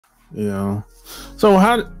Yeah. So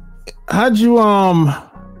how'd you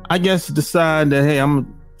I guess decide that, hey,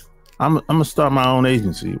 I'm gonna start my own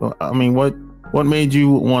agency? Well, I mean, what made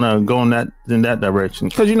you want to go in that direction?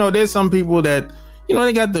 Because there's some people that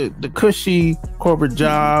they got the cushy corporate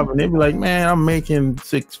job, and they be like, man, I'm making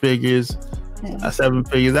 6 figures, 7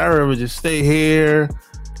 figures. I'd rather just stay here.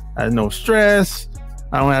 I have no stress.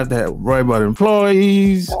 I don't have to worry about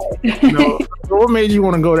employees. So what made you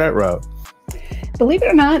want to go that route? Believe it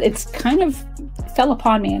or not, it's kind of fell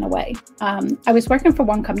upon me in a way. I was working for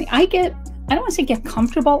one company. I don't want to say get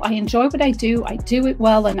comfortable. I enjoy what I do. I do it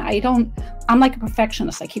well, and I'm like a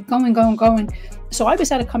perfectionist. I keep going. So I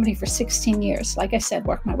was at a company for 16 years. Like I said,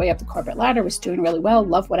 worked my way up the corporate ladder, was doing really well,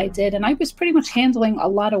 loved what I did. And I was pretty much handling a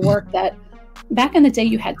lot of work that back in the day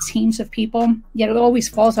you had teams of people, yet it always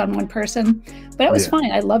falls on one person, but it was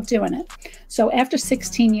fine. I loved doing it. So after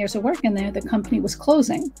 16 years of working there, the company was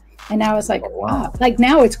closing. And now it's like, wow. Like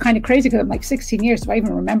now it's kind of crazy because I'm like 16 years. Do I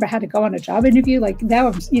even remember how to go on a job interview? Like now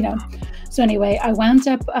I'm, So anyway, I wound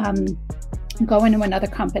up going to another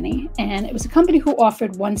company, and it was a company who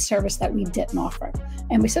offered one service that we didn't offer.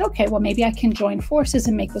 And we said, okay, well, maybe I can join forces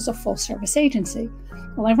and make this a full service agency.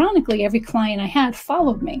 Well, ironically, every client I had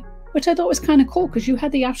followed me, which I thought was kind of cool because you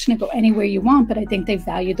had the option to go anywhere you want, but I think they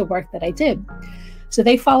valued the work that I did. So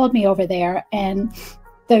they followed me over there, and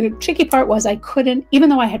the tricky part was I couldn't, even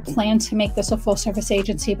though I had planned to make this a full service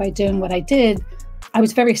agency by doing what I did, I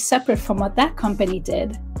was very separate from what that company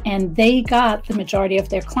did. And they got the majority of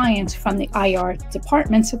their clients from the IR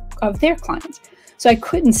departments of their clients. So I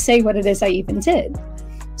couldn't say what it is I even did.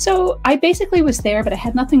 So I basically was there, but I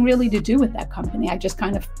had nothing really to do with that company. I just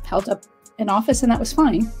kind of held up an office, and that was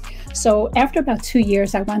fine. So after about 2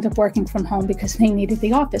 years, I wound up working from home because they needed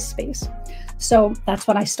the office space. So that's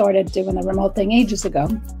when I started doing the remote thing ages ago.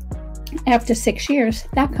 After 6 years,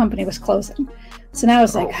 that company was closing. So now I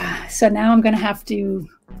was like, so now I'm going to have to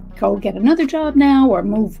go get another job now or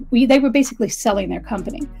move. They were basically selling their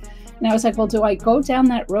company. And I was like, well, do I go down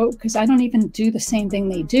that road? Because I don't even do the same thing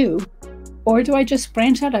they do. Or do I just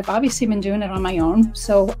branch out? I've obviously been doing it on my own,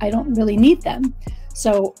 so I don't really need them.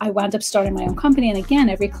 So I wound up starting my own company. And again,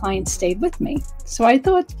 every client stayed with me. So I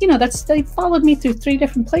thought, they followed me through 3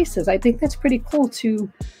 different places. I think that's pretty cool,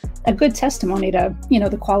 a good testimony to,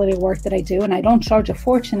 the quality of work that I do. And I don't charge a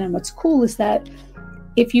fortune. And what's cool is that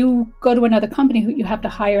if you go to another company, you have to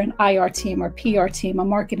hire an IR team or PR team, a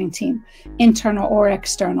marketing team, internal or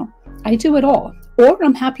external. I do it all. Or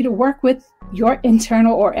I'm happy to work with your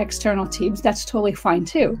internal or external teams. That's totally fine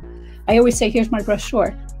too. I always say, here's my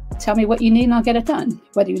brochure. Tell me what you need and I'll get it done.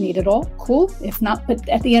 Whether you need it all, cool. If not, but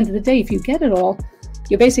at the end of the day, if you get it all,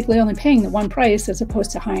 you're basically only paying the one price as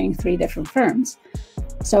opposed to hiring 3 different firms.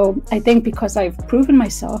 So I think because I've proven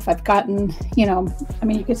myself, I've gotten,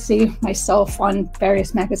 you could see myself on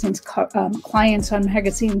various magazines, clients on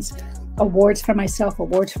magazines, awards for myself,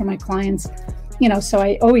 awards for my clients. So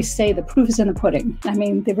I always say the proof is in the pudding. I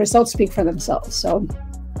mean, the results speak for themselves. So.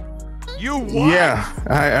 Yeah,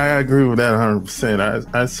 I agree with that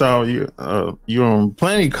 100%. I saw you you're on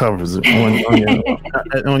plenty covers on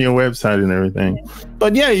your website and everything.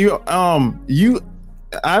 But yeah,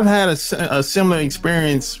 I've had a similar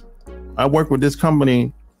experience. I work with this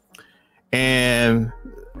company, and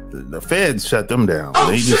the feds shut them down.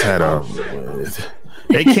 They just had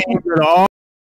they canceled it all.